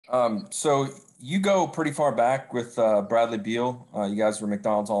So you go pretty far back with Bradley Beal. You guys were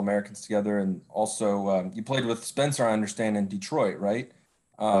McDonald's All-Americans together, and also you played with Spencer, I understand, in Detroit, right?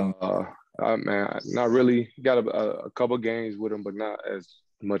 Um, Uh, man, not really. Got a couple games with him, but not as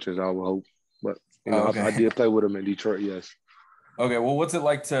much as I would hope. But oh, I okay. did play with him in Detroit. Yes. Okay. Well, what's it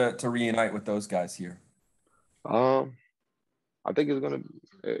like to reunite with those guys here? Um, I think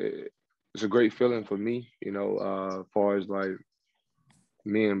it's a great feeling for me. As far as like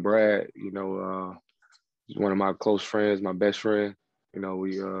me and Brad. He's one of my close friends, my best friend.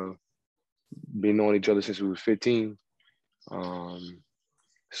 We been knowing each other since we was 15. Um,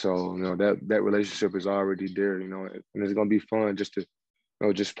 so that relationship is already there. And it's gonna be fun just to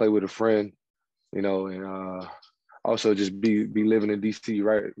just play with a friend. And also just be living in DC,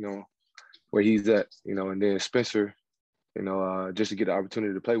 right? Where he's at. And then Spencer. Just to get the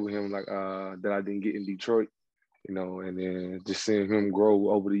opportunity to play with him like that I didn't get in Detroit. And then just seeing him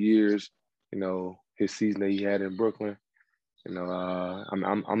grow over the years. His season that he had in Brooklyn.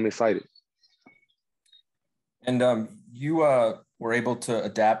 I'm excited. And you were able to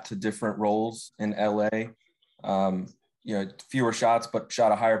adapt to different roles in LA. Fewer shots, but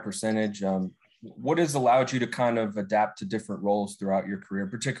shot a higher percentage. What has allowed you to kind of adapt to different roles throughout your career,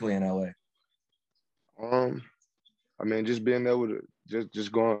 particularly in LA? Um, I mean, just being able to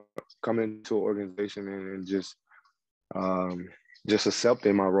just going coming into an organization and um, just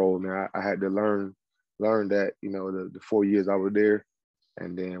accepting my role, man. I had to learn that the 4 years I was there,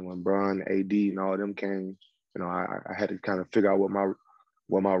 and then when Bron, AD, and all them came, I had to kind of figure out what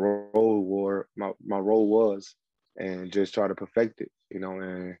my role was, and just try to perfect it,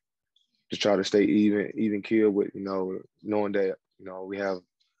 and just try to stay even keel with knowing that we have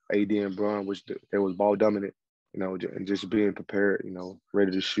AD and Bron, which they was ball dominant, and just being prepared,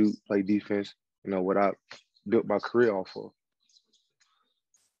 ready to shoot, play defense, what I built my career off of.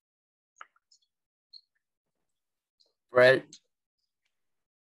 Right.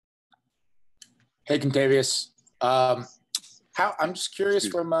 Hey, Kentavious. How I'm just curious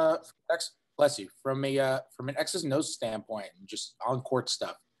Excuse me. from bless you, from an X's and O's standpoint and just on court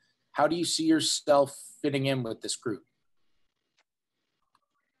stuff. How do you see yourself fitting in with this group?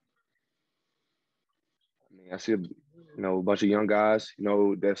 I mean, I see a bunch of young guys,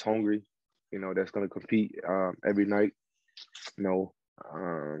 that's hungry, that's gonna compete every night. You know,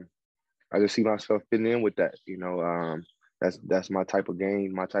 um, I just see myself fitting in with that. That's my type of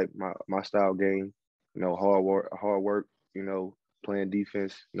game, my style game. Hard work. Playing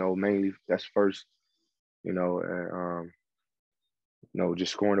defense. Mainly that's first. And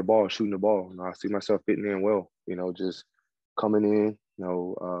just scoring the ball, shooting the ball. I see myself fitting in well. Just coming in.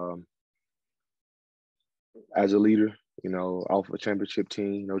 As a leader. Off a championship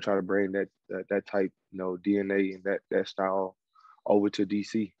team. Try to bring that type. DNA and that style over to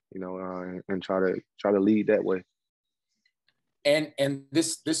DC. And try to lead that way. And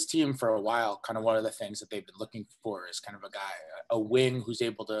this team for a while, kind of one of the things that they've been looking for is kind of a wing who's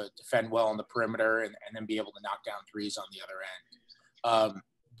able to defend well on the perimeter and then be able to knock down threes on the other end.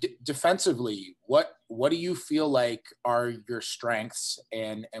 Defensively, what do you feel like are your strengths,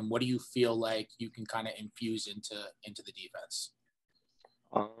 and what do you feel like you can kind of infuse into the defense?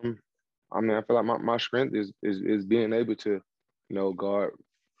 I mean, I feel like my strength is being able to, guard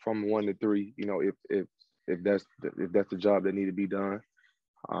from 1 to 3. If that's the job that need to be done.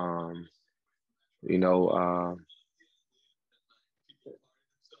 Um, you know, uh,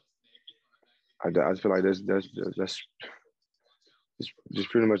 I just feel like that's just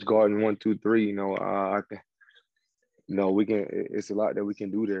pretty much guarding 1, 2, 3. We can. It's a lot that we can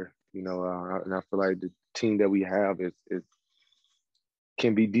do there. And I feel like the team that we have is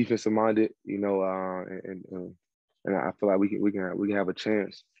can be defensive minded. And I feel like we can have a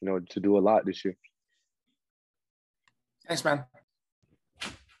chance. To do a lot this year. Thanks, man.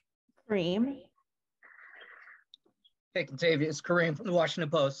 Kareem. Hey, Kentavious, Kareem from the Washington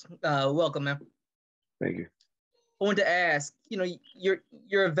Post. Welcome, man. Thank you. I wanted to ask,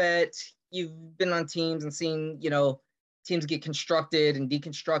 you're a vet. You've been on teams and seen, teams get constructed and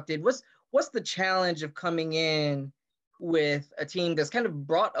deconstructed. What's the challenge of coming in with a team that's kind of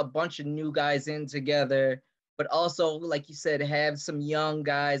brought a bunch of new guys in together, but also, like you said, have some young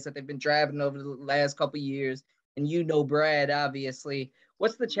guys that they've been drafting over the last couple of years, and Brad, obviously.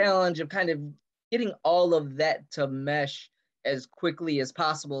 What's the challenge of kind of getting all of that to mesh as quickly as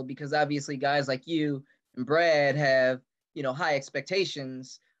possible? Because obviously guys like you and Brad have, high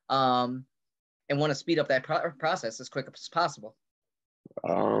expectations and want to speed up that process as quick as possible.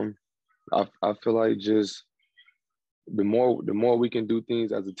 I feel like just the more we can do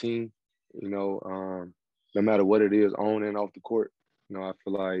things as a team, no matter what it is, on and off the court, You know, I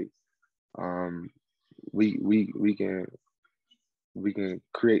feel like we can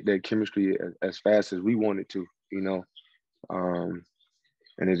create that chemistry as fast as we want it to. You know,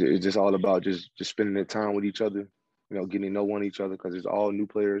 and it's just all about just spending the time with each other. You know, getting to know each other because it's all new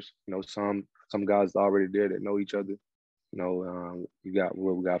players. You know, some guys already there that know each other. You know, we got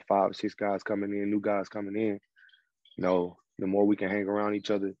 5 or 6 guys coming in, new guys coming in. You know, the more we can hang around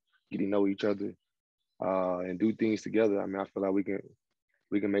each other, getting to know each other, and do things together. I mean, I feel like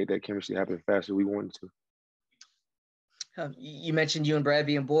we can make that chemistry happen faster we want it to. You mentioned you and Brad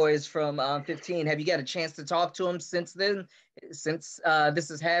being boys from 15. Have you got a chance to talk to him since then, since this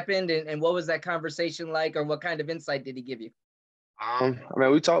has happened? And what was that conversation like, or what kind of insight did he give you? I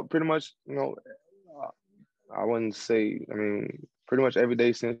mean, we talked pretty much, you know, I wouldn't say, I mean, pretty much every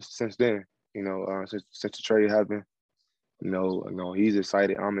day since then, you know, since the trade happened. You know, he's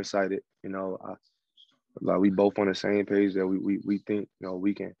excited, I'm excited. You know, like we both on the same page that we think, you know,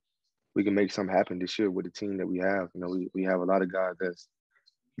 we can make something happen this year with the team that we have. You know, we have a lot of guys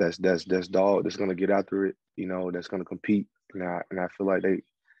that's dog that's gonna get after it. You know, that's gonna compete. And I feel like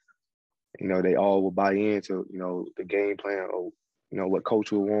they all will buy into, you know, the game plan or, you know, what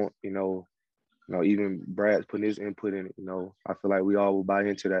coach will want. You know, even Brad's putting his input in it. You know, I feel like we all will buy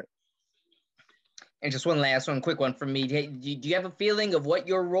into that. And just one last one, quick one from me. Do you have a feeling of what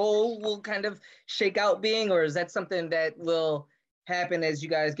your role will kind of shake out being, or is that something that will happen as you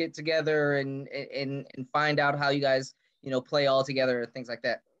guys get together and find out how you guys, you know, play all together, things like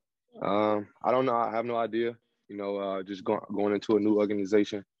that? I don't know. I have no idea. You know, just going into a new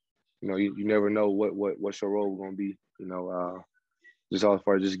organization, you know, you never know what's your role going to be. You know, just all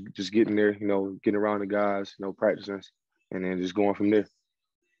far just getting there, you know, getting around the guys, you know, practicing, and then just going from there.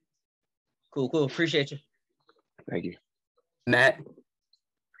 Cool. Appreciate you. Thank you. Matt?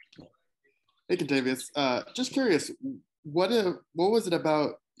 Hey, Kentavious. Just curious, what was it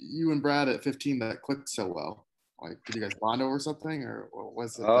about you and Brad at 15 that clicked so well? Like, did you guys bond over something, or what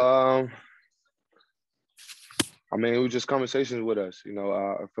was it? I mean, it was just conversations with us. You know,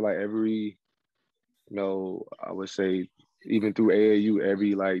 I feel like every, you know, I would say even through AAU,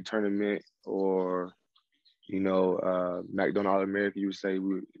 every like tournament or, you know, McDonald America, you would say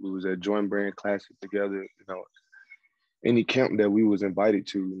we was at Joint Brand Classic together. You know, any camp that we was invited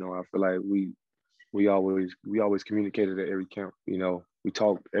to, you know, I feel like we always communicated at every camp. You know, we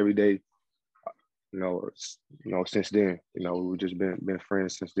talked every day. You know, since then, you know, we've just been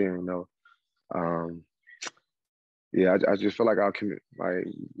friends since then. You know, yeah, I just feel like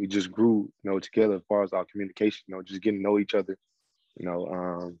we just grew, you know, together as far as our communication. You know, just getting to know each other. You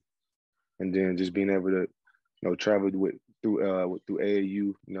know, and then just being able to, you know, travel through AAU.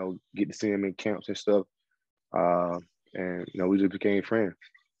 You know, get to see him in camps and stuff. And you know, we just became friends.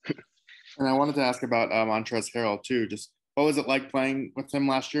 And I wanted to ask about Montrezl Harrell too. Just what was it like playing with him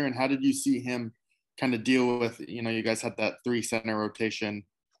last year, and how did you see him kind of deal with, you know, you guys had that 3 center rotation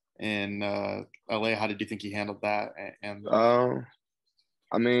in LA. How did you think he handled that? And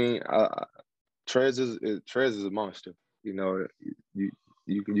I mean, Trez is a monster. You know, you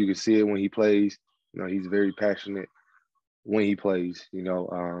can see it when he plays. You know, he's very passionate when he plays. You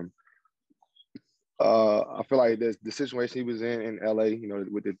know, I feel like the situation he was in LA, you know,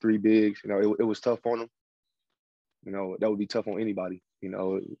 with the 3 bigs, you know, it was tough on him. You know, that would be tough on anybody, you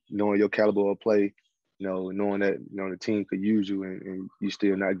know, knowing your caliber of play, you know, knowing that, you know, the team could use you and you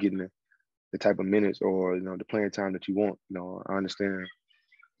still not getting the type of minutes or, you know, the playing time that you want. You know, I understand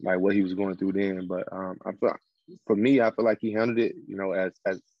like what he was going through then, but for me, I feel like he handled it, you know,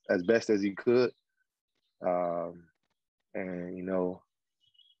 as best as he could. And, you know,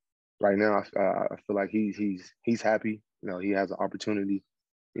 right now, I feel like he's happy. You know, he has an opportunity,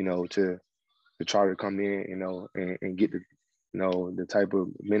 you know, to try to come in, you know, and get the, you know, the type of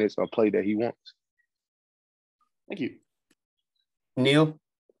minutes or play that he wants. Thank you. Neil?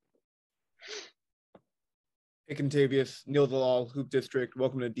 Hey, Kentavious, Neil Dalal, Hoop District.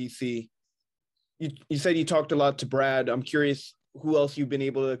 Welcome to DC. You said you talked a lot to Brad. I'm curious who else you've been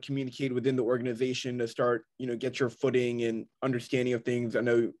able to communicate within the organization to start, you know, get your footing and understanding of things. I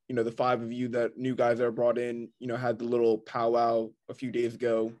know, you know, the 5 of you, that new guys that are brought in, you know, had the little powwow a few days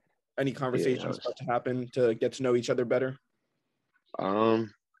ago. Any conversations start to happen to get to know each other better?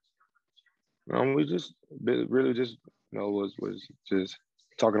 We just really just, you know, was just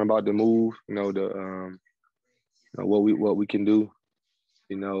talking about the move, you know, you know, what we can do,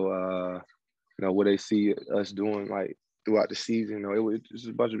 you know, what they see us doing like throughout the season. You know, it was just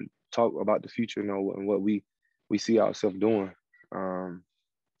a bunch of talk about the future, you know, and what we see ourselves doing.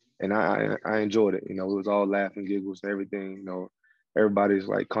 And I enjoyed it. You know, it was all laughing, giggles, and everything. You know, everybody's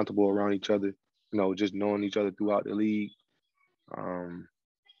like comfortable around each other. You know, just knowing each other throughout the league. And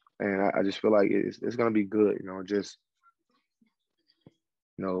I just feel like it's gonna be good. Just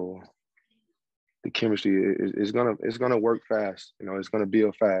the chemistry is gonna work fast. It's gonna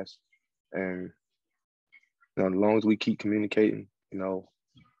build fast, and as long as we keep communicating,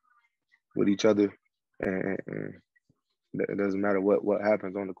 with each other, and it doesn't matter what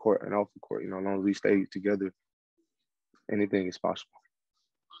happens on the court and off the court. As long as we stay together, anything is possible.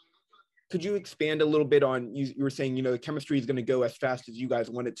 Could you expand a little bit on, you were saying, the chemistry is going to go as fast as you guys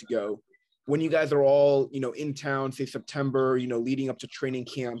want it to go. When you guys are all, in town, say September, leading up to training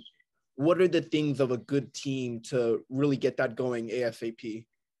camp, what are the things of a good team to really get that going ASAP?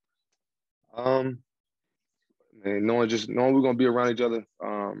 And knowing we're going to be around each other,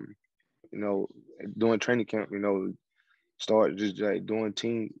 during training camp, start just like doing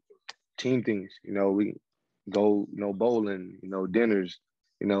team things. We go, bowling, dinners,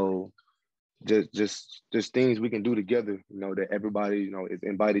 just things we can do together, that everybody, is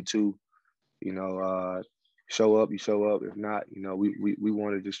invited to, show up, you show up. If not, we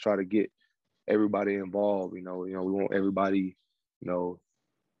want to just try to get everybody involved. We want everybody,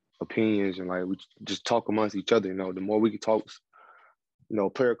 opinions, and like we just talk amongst each other. The more we can talk,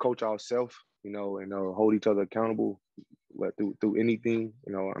 player coach ourselves, and hold each other accountable, through anything.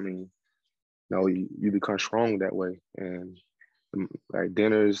 You become strong that way. And like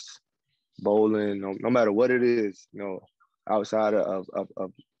dinners, bowling, no matter what it is, outside of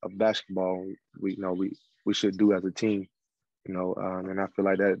basketball, we should do as a team, and I feel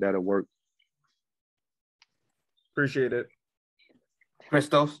like that'll work. Appreciate it.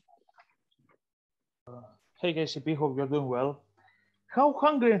 Christos? Hey KCP, hope you're doing well. How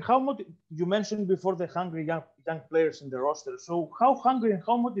hungry and you mentioned before the hungry young players in the roster. So how hungry and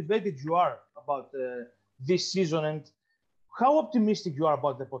how motivated you are about this season, and how optimistic you are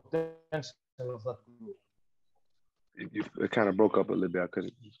about the potential of that group? It kind of broke up a little bit. I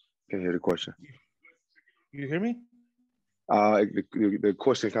couldn't hear the question. You hear me? The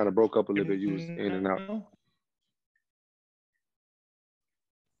question kind of broke up a little bit. You was in and out.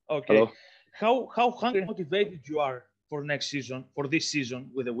 Okay. Hello? How hungry and motivated you are for this season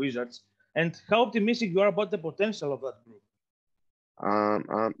with the Wizards, and how optimistic you are about the potential of that group?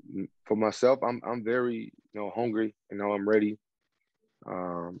 For myself, I'm very, hungry. I'm ready.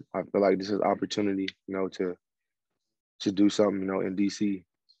 I feel like this is an opportunity, to do something, in DC.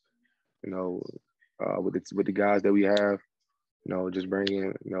 With the guys that we have, just bring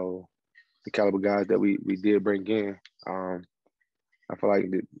in, the caliber guys that we did bring in. I feel like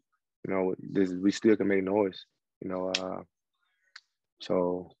that, we still can make noise.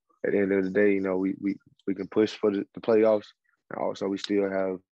 So at the end of the day, we can push for the playoffs, and also we still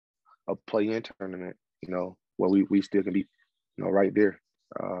have a play-in tournament, where we still can be, right there.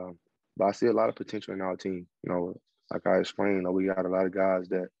 But I see a lot of potential in our team. Like I explained, we got a lot of guys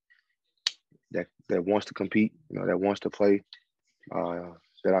that wants to compete, that wants to play,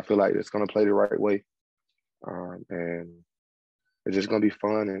 that I feel like it's going to play the right way, and it's just going to be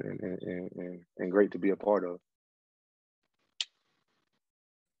fun and great to be a part of.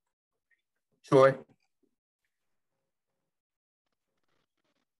 Troy?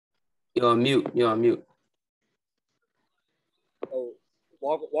 You're on mute. Oh,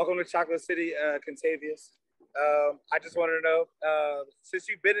 welcome to Chocolate City, Kentavious. I just wanted to know, since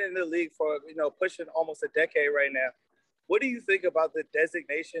you've been in the league for, pushing almost a decade right now, what do you think about the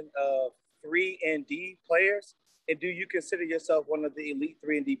designation of 3-and-D players? And do you consider yourself one of the elite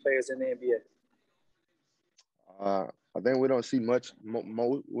 3-and-D players in the NBA? I think we don't see much.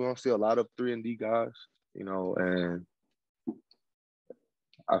 We don't see a lot of 3-and-D guys, and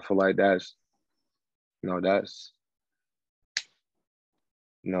I feel like that's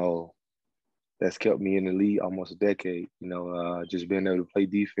kept me in the league almost a decade. Just being able to play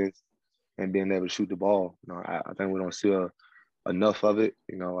defense and being able to shoot the ball. I think we don't see enough of it.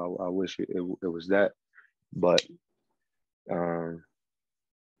 I wish it was that, but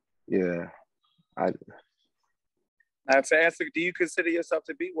yeah, To answer, do you consider yourself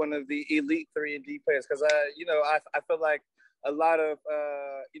to be one of the elite 3-and-D players? Because I feel like a lot of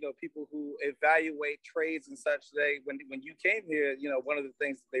people who evaluate trades and such, when you came here, one of the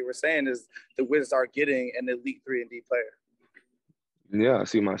things they were saying is the Wizards are getting an elite 3-and-D player. Yeah, I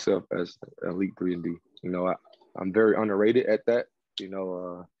see myself as elite 3-and-D. I'm very underrated at that. I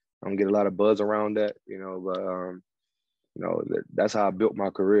don't get a lot of buzz around that. But that's how I built my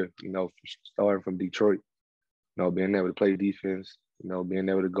career. Starting from Detroit. Being able to play defense. Being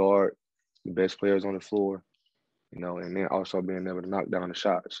able to guard the best players on the floor. And then also being able to knock down the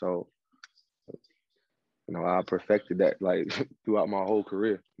shot. So, I perfected that like throughout my whole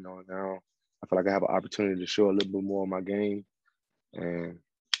career. Now I feel like I have an opportunity to show a little bit more of my game, and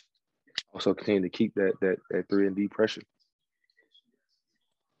also continue to keep that 3-and-D pressure.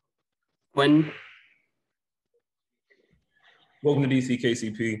 When Welcome to DC,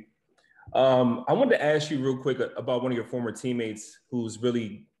 KCP. I wanted to ask you real quick about one of your former teammates who's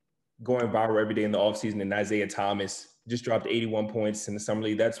really going viral every day in the offseason, and Isaiah Thomas just dropped 81 points in the summer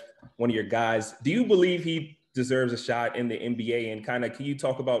league. That's one of your guys. Do you believe he deserves a shot in the NBA? And kind of, can you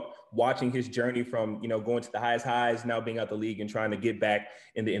talk about watching his journey from, you know, going to the highest highs, now being out the league and trying to get back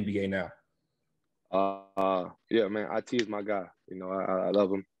in the NBA now? Yeah, man, IT is my guy. You know, I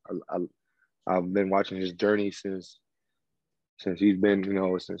love him. I've been watching his journey since he's been, you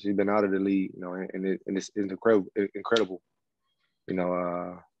know, since he's been out of the league, you know, and it's incredible. You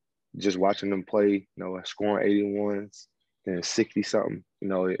know, just watching them play, you know, scoring 81s and 60 something. You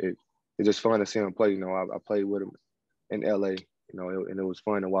know, it's just fun to see him play. You know, I played with him in LA. You know, and it was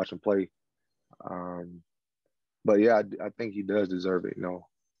fun to watch him play. But yeah, I think he does deserve it. You know,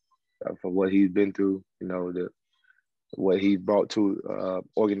 for what he's been through. You know, what he brought to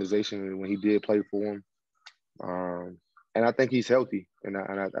organization when he did play for him. And I think he's healthy, and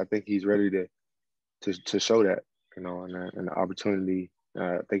I think he's ready to show that, you know, and the opportunity.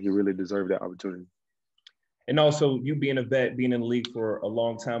 I think he really deserved that opportunity. And also, you being a vet, being in the league for a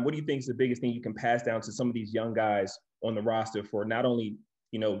long time, what do you think is the biggest thing you can pass down to some of these young guys on the roster for not only,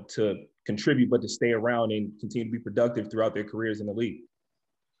 you know, to contribute, but to stay around and continue to be productive throughout their careers in the league?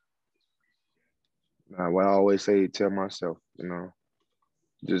 What I always say, tell myself, you know,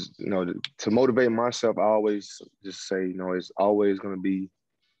 just, you know, to motivate myself, I always just say, you know, it's always going to be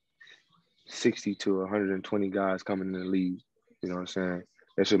 60 to 120 guys coming in the league. You know what I'm saying?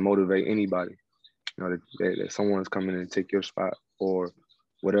 That should motivate anybody. You know, that someone's coming in and take your spot or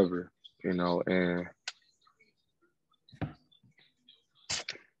whatever, you know. And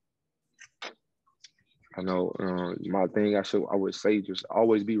I know my thing I would say, just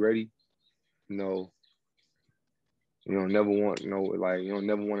always be ready. You know, you don't never want, you know, like, you don't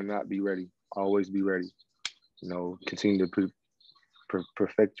never want to not be ready. Always be ready. You know, continue to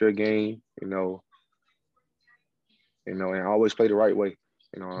perfect your game, you know, and always play the right way.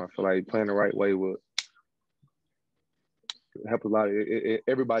 You know, I feel like playing the right way will help a lot.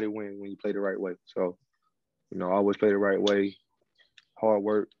 Everybody win when you play the right way. So, you know, always play the right way, hard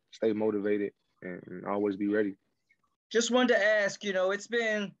work, stay motivated, and always be ready. Just wanted to ask, you know, it's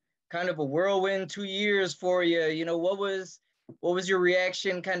been kind of a whirlwind 2 years for you. You know, what was your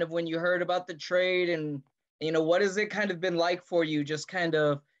reaction kind of when you heard about the trade, and, you know, what has it kind of been like for you, just kind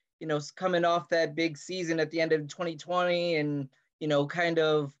of, you know, coming off that big season at the end of 2020 and, you know, kind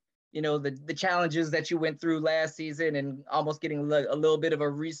of, you know, the challenges that you went through last season and almost getting a little bit of a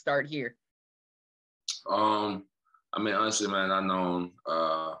restart here? I mean, honestly, man, I've known,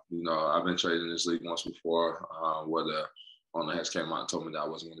 you know, I've been traded in this league once before, where the owner has came out and told me that I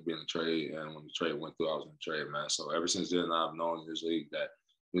wasn't going to be in the trade. And when the trade went through, I was in the trade, man. So ever since then, I've known in this league that,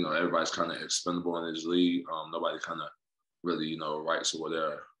 you know, everybody's kind of expendable in this league. Nobody kind of really, you know, writes where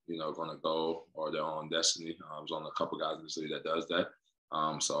they're, you know, going to go or their own destiny. There's only a couple guys in this league that does that.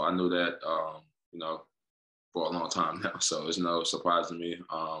 So I knew that, you know, for a long time now. So it's no surprise to me.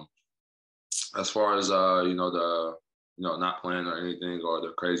 As far as, you know, not playing or anything or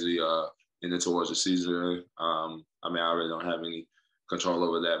the crazy ending towards the season, I mean, I really don't have any control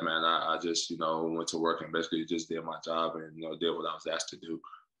over that, man. I just, you know, went to work and basically just did my job and, you know, did what I was asked to do,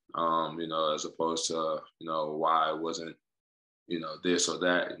 you know, as opposed to, you know, why I wasn't, you know, this or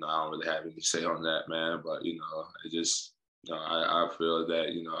that. You know, I don't really have any say on that, man. But, you know, it just, you know, I feel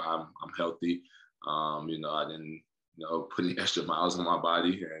that, you know, I'm healthy. You know, I didn't, you know, put any extra miles on my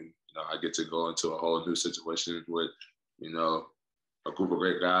body, and, you know, I get to go into a whole new situation with, you know, a group of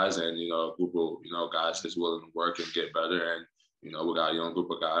great guys and, you know, a group of, you know, guys that's willing to work and get better. And, you know, we got a young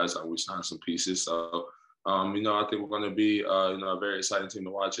group of guys and we signed some pieces. So, you know, I think we're going to be, you know, a very exciting team to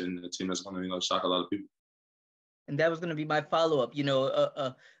watch and a team that's going to, you know, shock a lot of people. And that was going to be my follow-up, you know,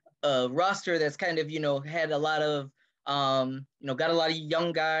 a roster that's kind of, you know, had a lot of, you know, got a lot of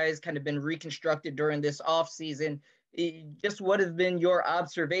young guys kind of been reconstructed during this off season. Just what have been your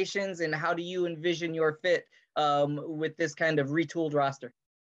observations and how do you envision your fit with this kind of retooled roster?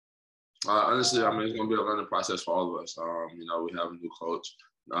 Honestly, I mean, it's going to be a learning process for all of us. You know, we have a new coach,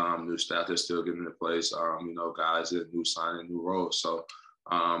 new staff that's still getting into place, you know, guys that new signing, new roles. So,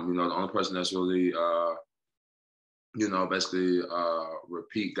 you know, the only person that's really, you know, basically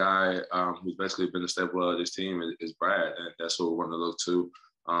repeat guy who's basically been a staple of this team is Brad. And that's who we're going to look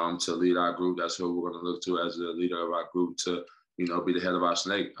to lead our group. That's who we're going to look to as the leader of our group to, you know, be the head of our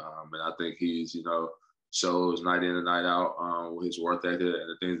snake. And I think he's, you know, shows night in and night out with his work ethic and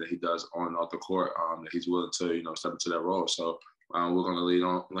the things that he does on and off the court, that he's willing to, you know, step into that role. So we're going to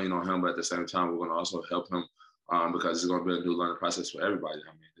lean on him, but at the same time, we're going to also help him because it's going to be a new learning process for everybody.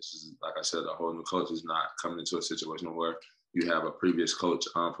 I mean, this is, like I said, a whole new coach is not coming into a situation where you have a previous coach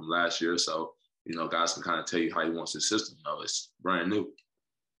from last year. So, guys can kind of tell you how he wants his system. It's brand new.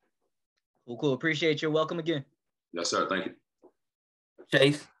 Cool. Appreciate you. Welcome again. Yes, sir. Thank you.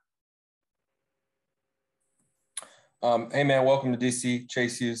 Chase. Hey, man, welcome to DC.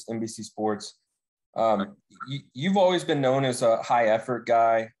 Chase Hughes, NBC Sports. You've always been known as a high effort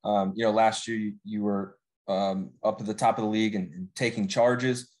guy. Last year you were up at the top of the league and taking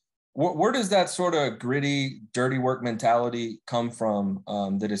charges. Where does that sort of gritty, dirty work mentality come from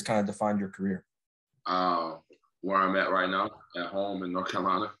that has kind of defined your career? Where I'm at right now, at home in North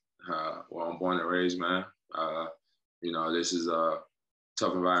Carolina, where I'm born and raised, man. This is a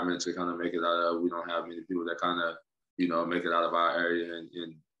tough environment to kind of make it out of. We don't have many people that kind of, make it out of our area and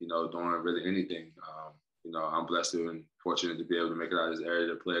doing really anything. I'm blessed and fortunate to be able to make it out of this area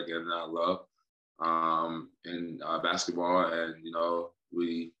to play a game that I love in basketball. And,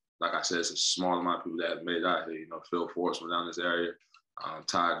 we, like I said, it's a small amount of people that have made it out here. Phil Force from down this area,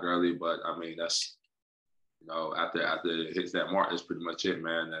 Todd Gurley. But, I mean, that's, after it hits that mark, that's pretty much it,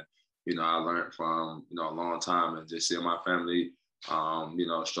 man. And, I learned from, a long time and just seeing my family,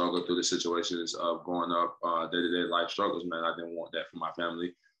 struggle through the situations of growing up, day-to-day life struggles, man. I didn't want that for my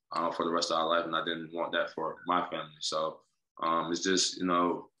family for the rest of our life, and I didn't want that for my family. So it's just,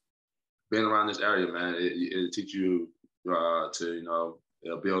 being around this area, man, it teach you to,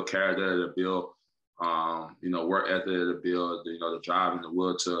 build character, to build, work ethic, to build, the drive and the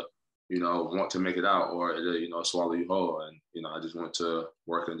will to, want to make it out or, swallow you whole. And, I just went to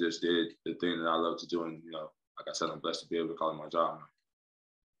work and just did the thing that I love to do. And, like I said, I'm blessed to be able to call it my job.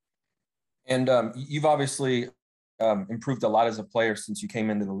 And you've obviously improved a lot as a player since you came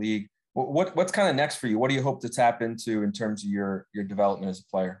into the league. What's kind of next for you? What do you hope to tap into in terms of your development as a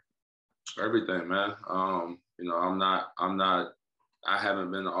player? Everything, man. I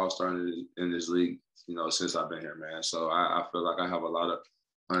haven't been an all-star in this league, since I've been here, man. So I feel like I have a lot of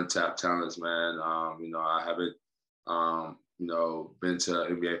untapped talents, man. I haven't, been to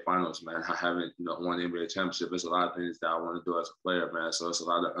NBA finals, man. I haven't, won the NBA championship. There's a lot of things that I want to do as a player, man. So it's a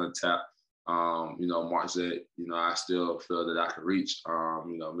lot of untapped, marks that, I still feel that I can reach.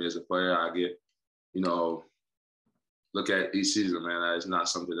 Me as a player, I get, look at each season, man. It's not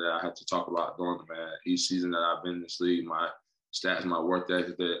something that I have to talk about doing, man. Each season that I've been in this league, my stats, my work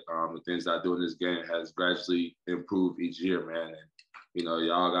ethic, the things that I do in this game has gradually improved each year, man. And,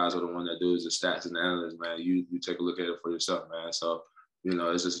 y'all guys are the one that do the stats and the analytics, man. You take a look at it for yourself, man. So,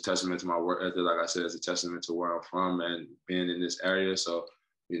 it's just a testament to my work ethic. Like I said, it's a testament to where I'm from and being in this area. So,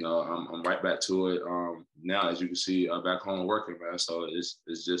 I'm right back to it now, as you can see, back home working, man. So it's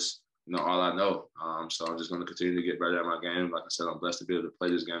just, all I know. So I'm just going to continue to get better at my game. Like I said, I'm blessed to be able to play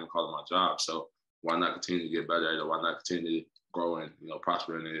this game and call it my job. So why not continue to get better at it? Why not continue to grow and,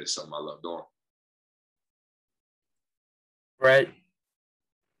 prosper in it? It's something I love doing. Right.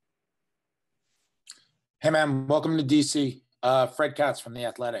 Hey, man, welcome to DC. Fred Katz from The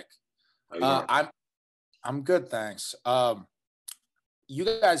Athletic. I'm good, thanks. You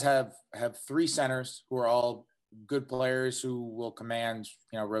guys have three centers who are all good players who will command,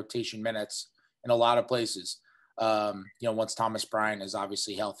 rotation minutes in a lot of places. Once Thomas Bryant is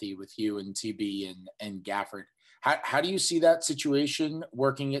obviously healthy with you and TB and Gafford. How do you see that situation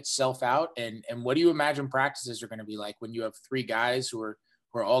working itself out? And what do you imagine practices are going to be like when you have three guys who are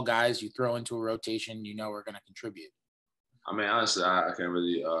all guys you throw into a rotation, are going to contribute? I mean, honestly, I can't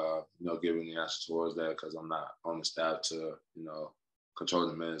really, give any answer towards that because I'm not on the staff to, control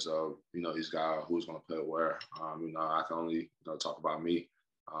the minutes of, each guy who's going to play where. I can only, talk about me.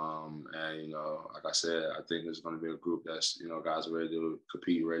 Like I said, I think there's going to be a group that's, guys ready to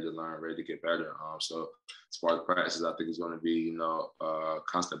compete, ready to learn, ready to get better. So as far as practices, I think it's going to be,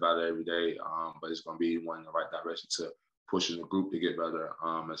 constant battle every day, but it's going to be one in the right direction to pushing the group to get better.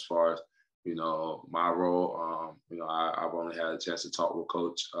 As far as, my role, I've only had a chance to talk with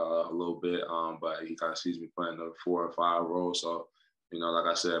Coach a little bit, but he kind of sees me playing the 4 and 5 role. So, like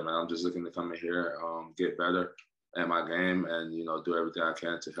I said, man, I'm just looking to come in here, get better at my game and, do everything I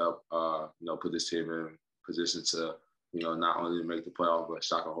can to help, put this team in position to, not only make the playoff, but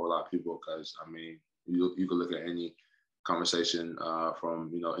shock a whole lot of people. Because, I mean, you can look at any conversation from,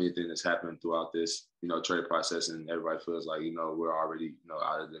 anything that's happened throughout this, trade process, and everybody feels like, we're already,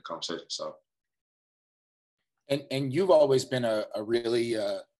 out of the conversation. So. And you've always been a really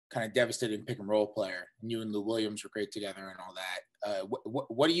kind of devastating pick and roll player. And you and Lou Williams were great together and all that.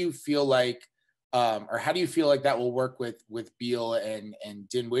 What do you feel like, or how do you feel like that will work with Beal and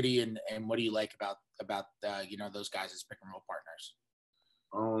Dinwiddie, and what do you like about about those guys as pick and roll partners?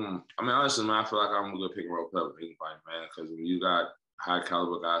 I mean, honestly, man, I feel like I'm a good pick and roll player with anybody, man, because when you got high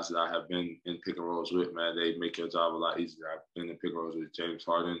caliber guys that I have been in pick and rolls with, man, they make your job a lot easier. I've been in pick and rolls with James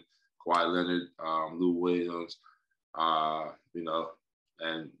Harden, Kawhi Leonard, Lou Williams,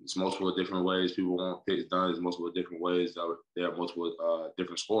 and it's multiple different ways people want picks done. It's multiple different ways. There are multiple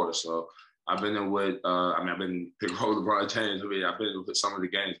different scores. So I've been in with, I've been pick and roll with LeBron James. I've been with some of the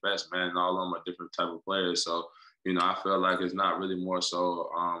game's best, man, and all of them are different type of players. So, I feel like it's not really more so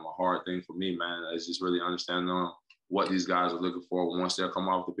a hard thing for me, man. It's just really understanding what these guys are looking for once they'll come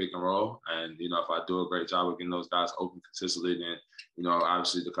off the pick and roll. And, if I do a great job of getting those guys open consistently, then,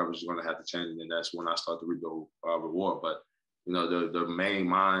 obviously the coverage is going to have to change. And then that's when I start to reap the reward. But, the main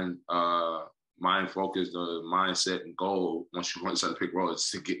mind focus, the mindset and goal, once you run inside the pick and roll, is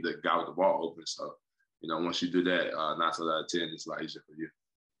to get the guy with the ball open. So, once you do that, 9 times out of 10, it's a lot easier for you.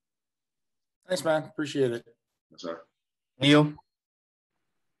 Thanks, man. Appreciate it. Yes, sir. Neil.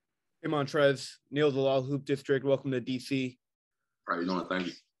 Hey, Montrez. Neil Dalal, Hoop District. Welcome to DC. How you doing? Thank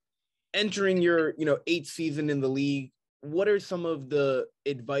you. Entering your, 8th season in the league, what are some of the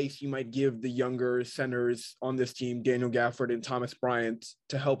advice you might give the younger centers on this team, Daniel Gafford and Thomas Bryant,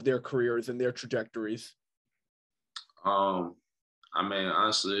 to help their careers and their trajectories? I mean,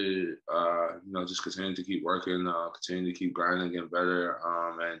 honestly, just continue to keep working, continue to keep grinding, getting better,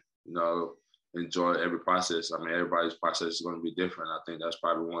 and, enjoy every process. I mean, everybody's process is going to be different. I think that's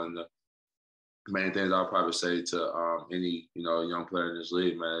probably one of the main things I'll probably say to any, young player in this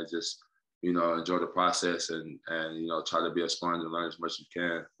league, man, is just, enjoy the process and try to be a sponge and learn as much as you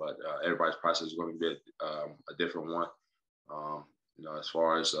can. But everybody's process is going to be a different one. As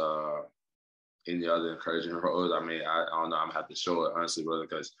far as any other encouraging roles, I mean, I don't know. I'm going to have to show it, honestly, brother,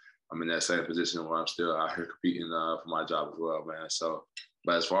 because I'm in that same position where I'm still out here competing for my job as well, man. So,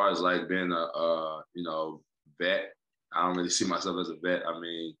 but as far as like being a vet, I don't really see myself as a vet. I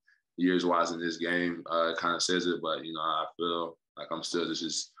mean, years-wise in this game kind of says it, but, I feel like I'm still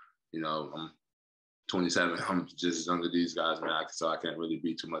just I'm 27. I'm just as young as these guys, man. So I can't really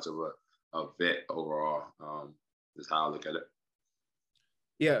be too much of a vet overall. Is how I look at it.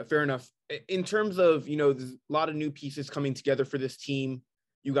 Yeah, fair enough. In terms of, there's a lot of new pieces coming together for this team.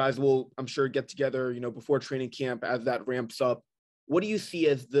 You guys will, I'm sure, get together, before training camp as that ramps up. What do you see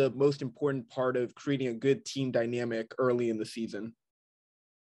as the most important part of creating a good team dynamic early in the season?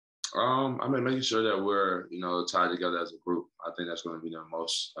 I mean, making sure that we're, tied together as a group. I think that's going to be the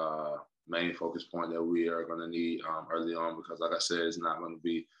most main focus point that we are going to need early on, because like I said, it's not going to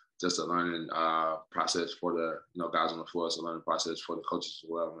be just a learning process for the, guys on the floor. It's a learning process for the coaches as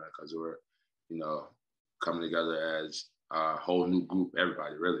well, man, because we're, coming together as a whole new group,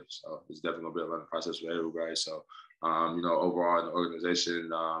 everybody really. So it's definitely going to be a learning process for everybody. So, overall in the organization,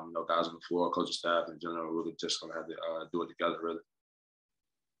 guys on the floor, coaching staff in general, we're just going to have to do it together, really.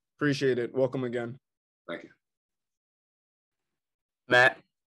 Appreciate it. Welcome again. Thank you. Matt.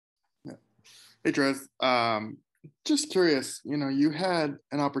 Yeah. Hey, Trez. Just curious, you had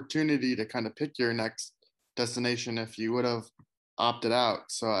an opportunity to kind of pick your next destination if you would have opted out.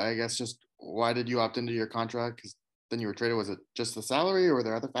 So I guess just why did you opt into your contract? Because then you were traded. Was it just the salary, or were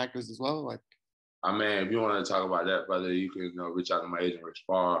there other factors as well? Like, I mean, if you want to talk about that, brother, you can reach out to my agent, Rich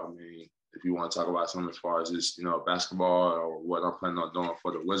Barr. I mean, if you want to talk about something as far as just, basketball or what I'm planning on doing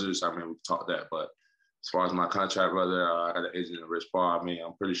for the Wizards, I mean, we can talk that. But as far as my contract, brother, I got an agent, Rich Barr. I mean,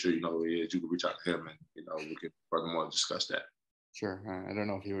 I'm pretty sure you know who he is. You can reach out to him and, we can furthermore discuss that. Sure. I don't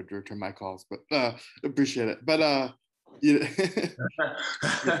know if he would return my calls, but appreciate it. But,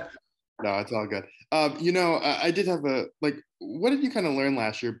 no, it's all good. I did have what did you kind of learn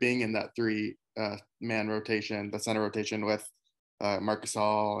last year being in that 3-man rotation, the center rotation with Marc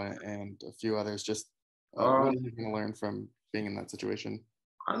Gasol and a few others? Just what did you kind of learn from being in that situation?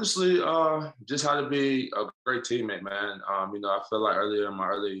 Honestly, just how to be a great teammate, man. I feel like in my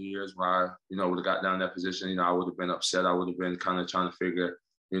earlier years when I, would have got down in that position, I would have been upset. I would have been kind of trying to figure,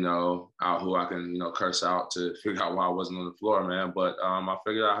 out who I can, curse out to figure out why I wasn't on the floor, man. But I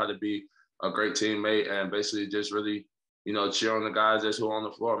figured out how to be a great teammate and basically just really, cheer on the guys that's who are on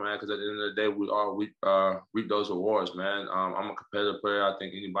the floor, man. Because at the end of the day, we all reap those rewards, man. I'm a competitive player. I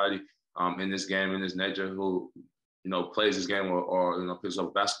think anybody in this game, in this nature, who plays this game or picks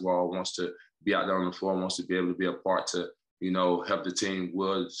up basketball, wants to be out there on the floor, wants to be able to be a part to help the team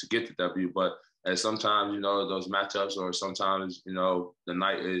to get the W. But sometimes those matchups, or sometimes the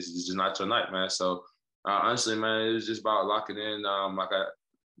night is just not your night, man. So honestly, man, it was just about locking in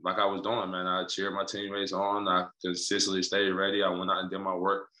like I was doing, man. I cheered my teammates on. I consistently stayed ready. I went out and did my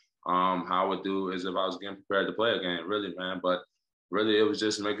work. How I would do is if I was getting prepared to play a game, really, man. But really it was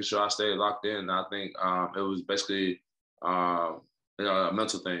just making sure I stayed locked in. I think it was basically a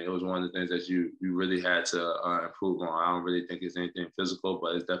mental thing. It was one of the things that you really had to improve on. I don't really think it's anything physical,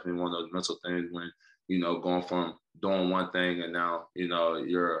 but it's definitely one of those mental things when, going from doing one thing and now,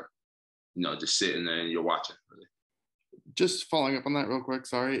 you're, just sitting there and you're watching. Really. Just following up on that real quick,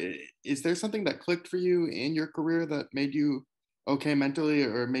 sorry. Is there something that clicked for you in your career that made you okay mentally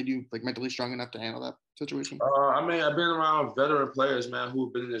or made you like mentally strong enough to handle that situation? I've been around veteran players, man,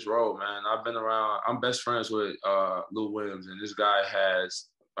 who've been in this role, man. I'm best friends with Lou Williams, and this guy has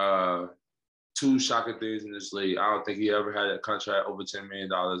 2 shocking things in this league. I don't think he ever had a contract over $10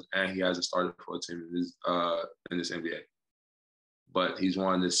 million, and he hasn't started for a team in this NBA. But he's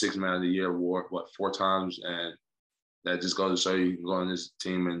won the 6th Man of the Year award, 4 times, and that just goes to show you can go on this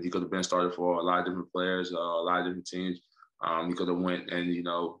team, and he could have been started for a lot of different players, a lot of different teams. He could have went and,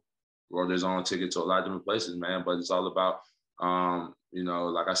 wrote his own ticket to a lot of different places, man. But it's all about,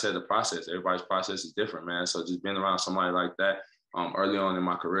 like I said, the process. Everybody's process is different, man. So just being around somebody like that early on in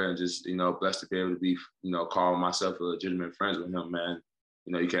my career and just, blessed to be able to be, call myself a legitimate friends with him, man.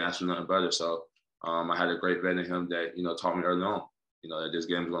 You can't ask for nothing better. So I had a great vet in him that, taught me early on, that this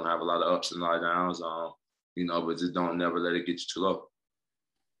game is going to have a lot of ups and a lot of downs, but just don't never let it get you too low.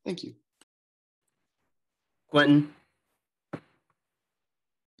 Thank you. Quentin.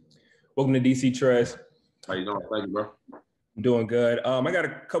 Welcome to DC, Trez. How you doing? Thank you, bro. I'm doing good. I got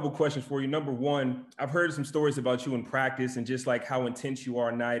a couple questions for you. Number one, I've heard some stories about you in practice and just like how intense you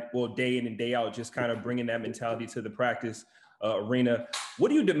are day in and day out, just kind of bringing that mentality to the practice arena. What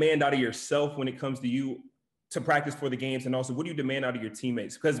do you demand out of yourself when it comes to you to practice for the games? And also, what do you demand out of your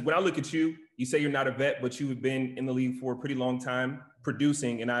teammates? Because when I look at you, you say you're not a vet, but you've been in the league for a pretty long time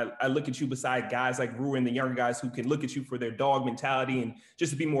producing. And I look at you beside guys like Rue and the younger guys who can look at you for their dog mentality and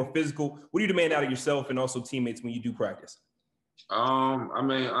just to be more physical. What do you demand out of yourself and also teammates when you do practice?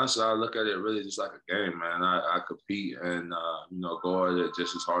 Honestly, I look at it really just like a game, man. I compete and, go at it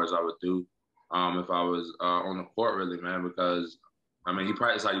just as hard as I would do if I was on the court, really, man, because you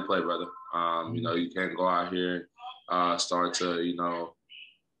practice how you play, brother. You can't go out here and start to,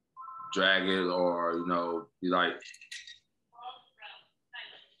 drag it or, be like,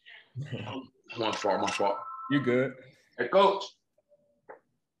 my fault. You're good. Hey, coach.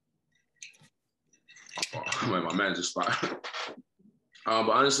 My man just fired. But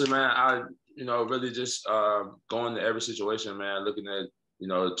honestly, man, I, really just going to every situation, man, looking at,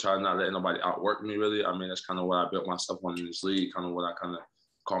 trying not to let nobody outwork me, really. That's kind of what I built myself on in this league, kind of what I kind of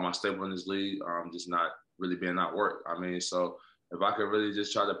call my staple in this league, just not really being outworked. So if I could really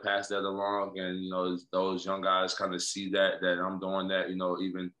just try to pass that along and, those young guys kind of see that I'm doing that,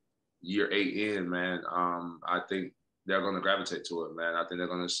 even year 8 in, man, I think they're going to gravitate to it, man. I think they're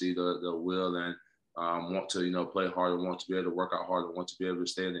going to see the will and want to, play harder, want to be able to work out harder, want to be able to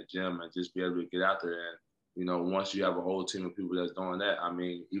stay in the gym and just be able to get out there. And, once you have a whole team of people that's doing that,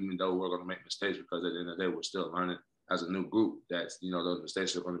 even though we're going to make mistakes because at the end of the day, we're still learning as a new group that's, those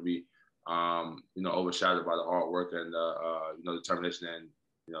mistakes are going to be, overshadowed by the hard work and, determination and,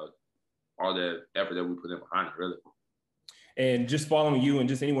 all the effort that we put in behind it, really. And just following you and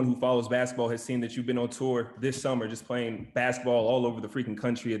just anyone who follows basketball has seen that you've been on tour this summer, just playing basketball all over the freaking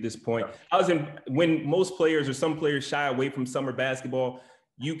country at this point. When most players or some players shy away from summer basketball,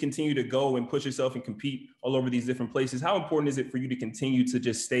 you continue to go and push yourself and compete all over these different places. How important is it for you to continue to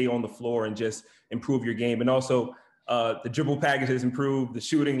just stay on the floor and just improve your game? And also the dribble package has improved. The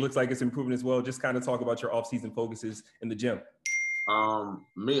shooting looks like it's improving as well. Just kind of talk about your off-season focuses in the gym.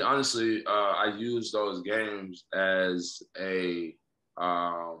 Me, honestly, I use those games as a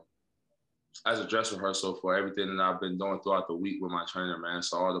dress rehearsal for everything that I've been doing throughout the week with my trainer, man.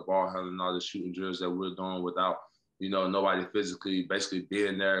 So all the ball handling, all the shooting drills that we're doing without, nobody physically basically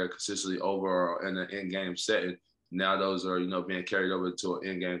being there consistently over or in an in-game setting. Now those are, being carried over to an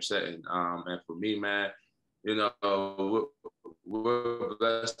in-game setting. And for me, man, we're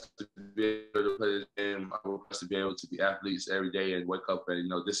blessed to be able to play this game. We're blessed to be able to be athletes every day and wake up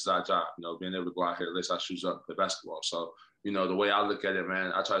and, this is our job, being able to go out here, lace our shoes up, play basketball. So, the way I look at it,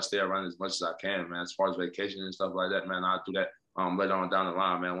 man, I try to stay around as much as I can, man. As far as vacation and stuff like that, man, I'll do that later on down the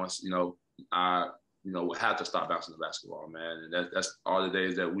line, man. Once, I, would have to stop bouncing the basketball, man. And that's all the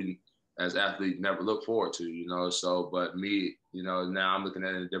days that we as athletes never look forward to, So, but me, now I'm looking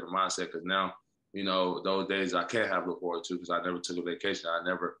at it in a different mindset because now, those days I can't have look forward to because I never took a vacation. I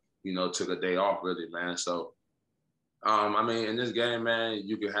never, took a day off really, man. So, in this game, man,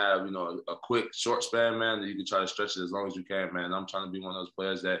 you can have, a quick short span, man, that you can try to stretch it as long as you can, man. I'm trying to be one of those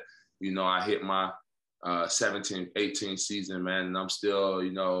players that, I hit my 17, 18 season, man, and I'm still,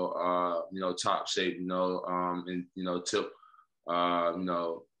 top shape, and, tip you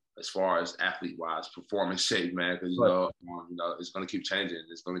know, as far as athlete-wise, performance shape, man, because, you know, it's going to keep changing.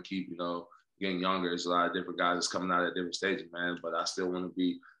 It's going to keep, you know, getting younger. There's a lot of different guys that's coming out at different stages, man, but I still want to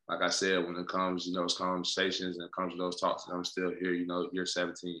be, like I said, when it comes, you know, those conversations and it comes to those talks, I'm still here, you know, year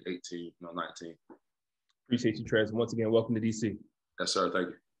 17, 18, you know, 19. Appreciate you, Trez. Once again, welcome to DC. Yes, sir. Thank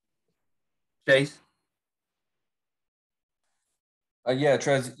you. Chase? Yeah,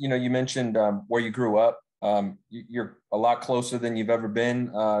 Trez, you know, you mentioned where you grew up. You're a lot closer than you've ever been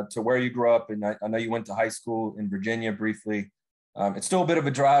to where you grew up. And I know you went to high school in Virginia briefly. It's still a bit of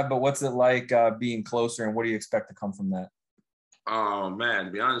a drive, but what's it like being closer, and what do you expect to come from that? Man,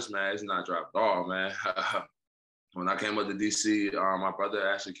 to be honest, man, it's not a drive at all, man. When I came up to DC, my brother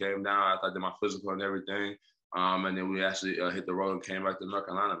actually came down after I did my physical and everything. And then we actually hit the road and came back to North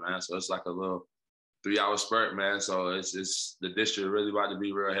Carolina, man. So it's like a little 3-hour spurt, man. So it's the district really about to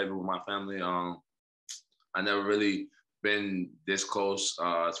be real heavy with my family. I never really been this close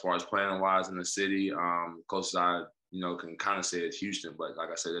as far as playing wise in the city. Closest I, you know, can kind of say is Houston, but like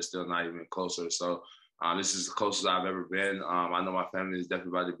I said, it's still not even closer. So this is the closest I've ever been. I know my family is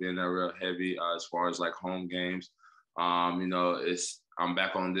definitely about to be in there real heavy as far as like home games. You know, I'm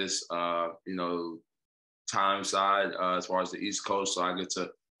back on this, you know, time side as far as the East Coast, so I get to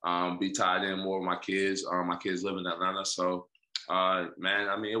be tied in more with my kids. My kids live in Atlanta, so man,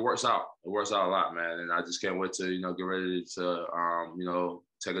 I mean, it works out. It works out a lot, man, and I just can't wait to, you know, get ready to, you know,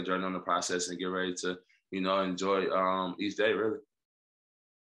 take a journey on the process and get ready to, you know, enjoy each day, really.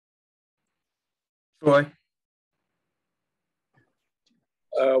 Troy?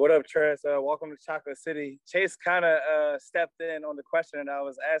 What up, Trez? Welcome to Chocolate City. Chase kind of stepped in on the question that I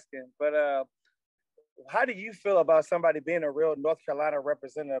was asking, but how do you feel about somebody being a real North Carolina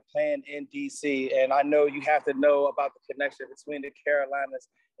representative playing in DC? And I know you have to know about the connection between the Carolinas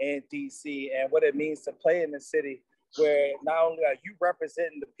and DC and what it means to play in the city where not only are you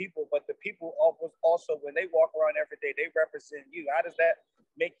representing the people, but the people also, when they walk around every day, they represent you. How does that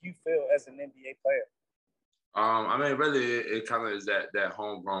make you feel as an NBA player? I mean, really, it kind of is that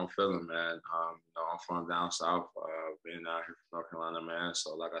homegrown feeling, man. You know, I'm from down south, being out here from North Carolina, man.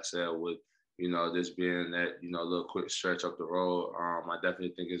 So, like I said, with, you know, this being that, you know, little quick stretch up the road, I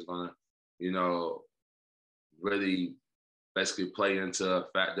definitely think it's gonna, you know, really basically play into the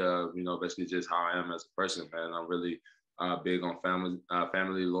fact of, you know, basically just how I am as a person, man. I'm really big on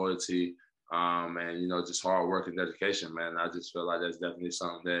family loyalty, and, you know, just hard work and dedication, man. I just feel like that's definitely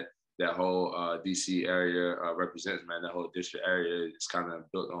something that whole DC area represents, man. That whole district area is kind of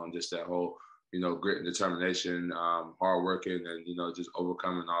built on just that whole, you know, grit and determination, hard working, and, you know, just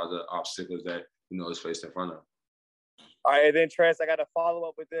overcoming all the obstacles that, you know, is faced in front of them. All right, and then Trez, I got to follow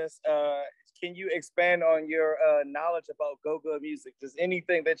up with this. Can you expand on your knowledge about go-go music? Just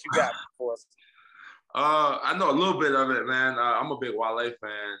anything that you got for us? I know a little bit of it, man. I'm a big Wale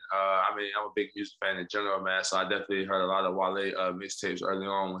fan. I mean, I'm a big music fan in general, man. So I definitely heard a lot of Wale mixtapes early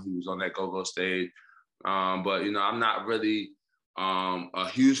on when he was on that go-go stage. But, you know, I'm not really a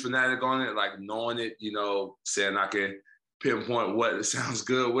huge fanatic on it, like knowing it, you know, saying I can pinpoint what it sounds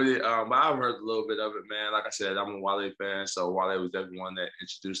good with it. But I've heard a little bit of it, man. Like I said, I'm a Wale fan, so Wale was definitely one that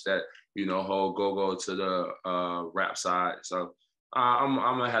introduced that, you know, whole go-go to the rap side. So I'm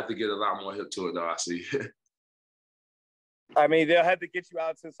gonna have to get a lot more hip to it, though. I see. I mean, they'll have to get you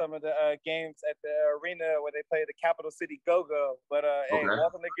out to some of the games at the arena where they play the Capital City Go-Go. But hey,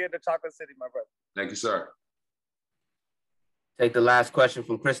 welcome again to Chocolate City, my brother. Thank you, sir. Take the last question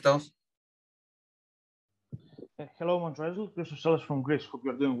from Christos. Hello, Montrezl. Christos from Greece. Hope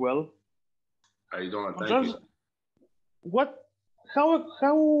you're doing well. How you doing? Montrezl, Thank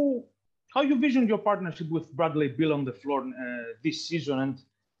you. How you vision your partnership with Bradley Beal on the floor this season, and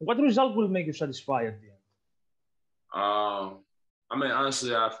what result will make you satisfied at the end? I mean,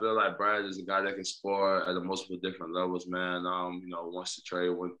 honestly, I feel like Brad is a guy that can score at multiple different levels, man. You know, once the trade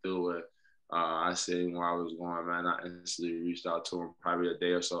went through it, I seen where I was going, man. I instantly reached out to him probably a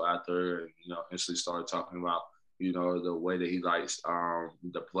day or so after, and, you know, instantly started talking about, you know, the way that he likes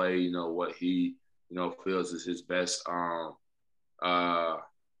the play, you know, what he, you know, feels is his best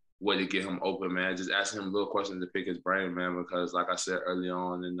way to get him open, man. Just asking him little questions to pick his brain, man, because like I said early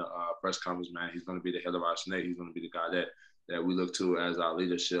on in the press conference, man, he's going to be the head of our snake. He's going to be the guy that we look to as our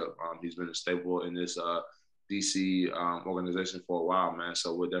leadership. He's been a staple in this DC organization for a while, man.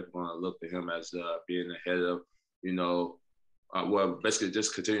 So we're definitely going to look to him as being the head of, you know, well, basically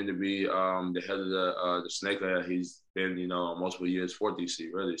just continuing to be the head of the snake. He's been, you know, multiple years for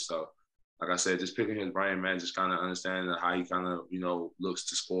DC, really. So, like I said, just picking his brain, man, just kind of understanding how he kind of, you know, looks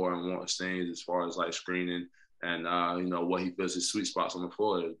to score and wants things as far as like screening and, you know, what he feels his sweet spots on the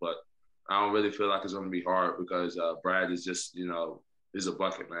floor is. But I don't really feel like it's going to be hard because Brad is just, is a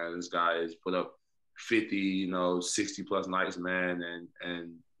bucket, man. This guy has put up 50, 60 plus nights, man.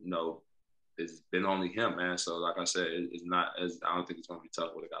 And it's been only him, man. So like I said, it's not as, I don't think it's going to be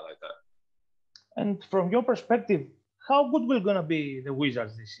tough with a guy like that. And from your perspective, how good will gonna be the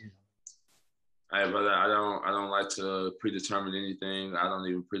Wizards this season? Hey, brother, I don't like to predetermine anything. I don't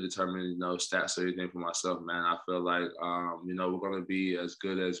even predetermine, stats or anything for myself, man. I feel like, we're going to be as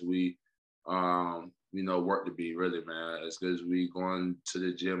good as we, work to be, really, man. As good as we going to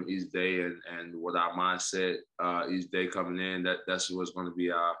the gym each day and with our mindset each day coming in, that's what's going to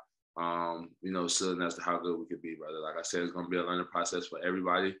be our, ceiling as to how good we could be, brother. Like I said, it's going to be a learning process for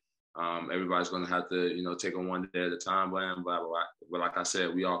everybody. Everybody's going to have to, take it one day at a time, but like I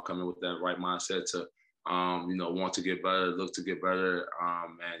said, we all come in with that right mindset to, want to get better, look to get better,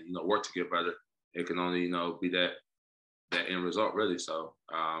 and, work to get better. It can only, be that end result, really. So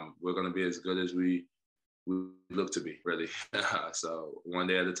we're going to be as good as we look to be, really. So one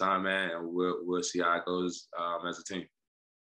day at a time, man, and we'll see how it goes as a team.